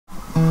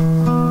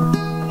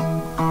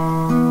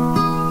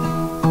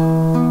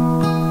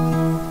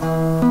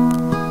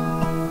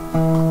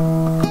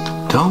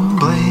Don't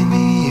blame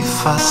me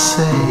if I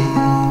say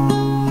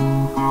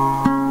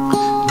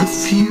the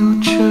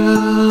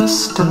future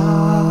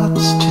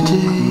starts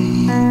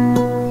today.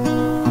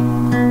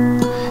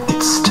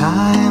 It's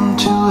time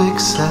to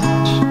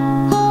accept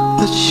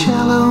the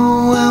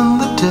shallow and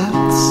the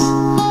depths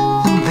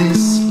in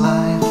this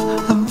life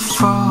and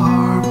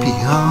far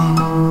beyond.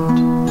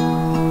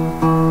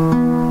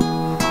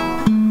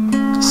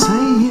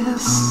 Say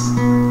yes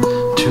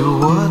to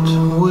what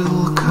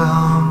will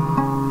come.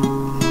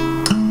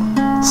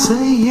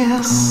 Say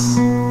yes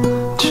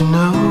to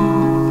know.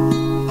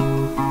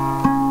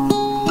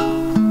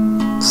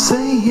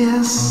 Say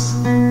yes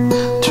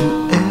to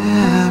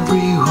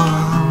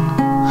everyone,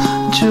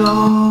 to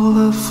all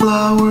the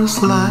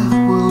flowers life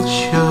will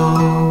show.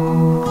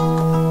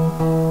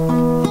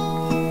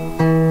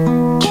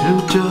 To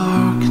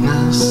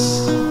darkness,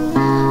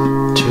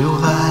 to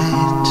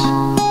light,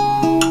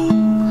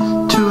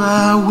 to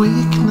our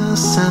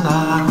weakness and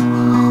our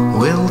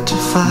will to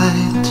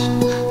fight,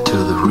 to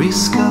the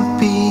risk of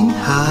being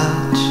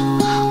hurt,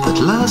 that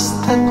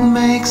lust that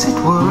makes it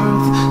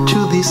worth, to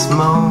this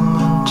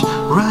moment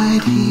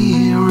right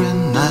here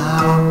and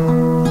now.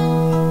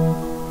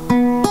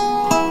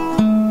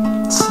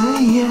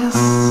 Say yes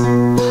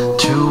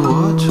to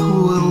what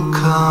will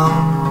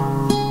come.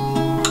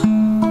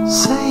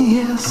 Say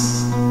yes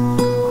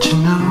to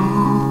know.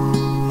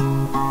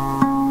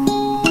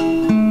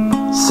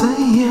 Say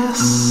yes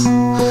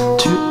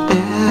to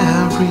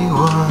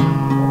everyone,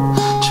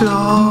 to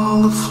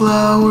all the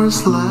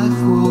flowers life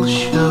will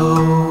show.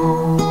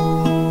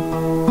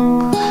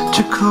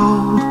 To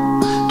cold,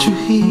 to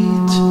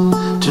heat,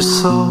 to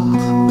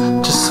salt,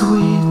 to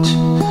sweet,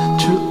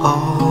 to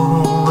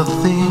all the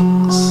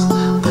things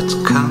that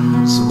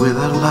comes with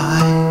a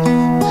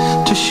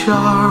life. To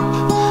sharp,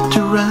 to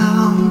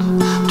round,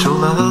 to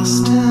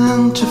lost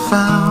and to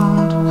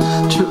found,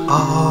 to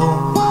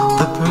all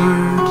the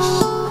birds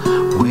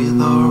with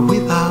or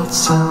without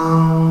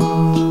sound.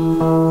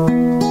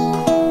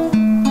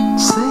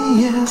 Say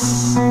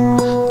yes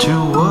to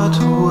what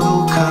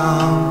will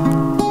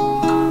come.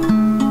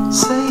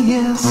 Say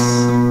yes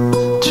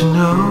to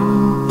know.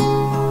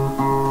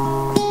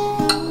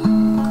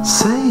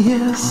 Say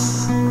yes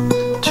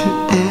to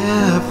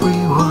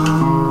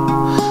everyone,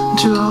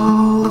 to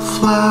all the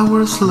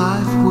flowers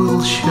life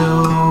will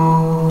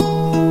show.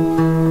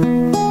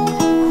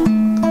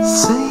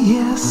 Say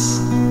yes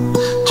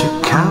to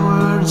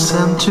cowards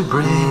and to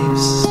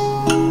braves.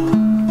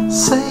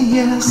 Say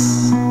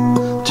yes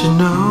to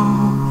know.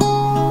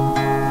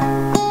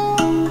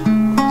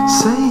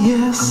 Say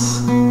yes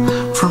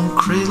from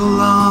cradle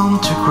on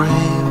to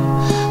grave,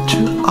 to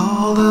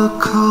all the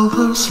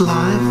colors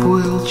life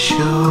will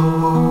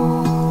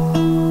show.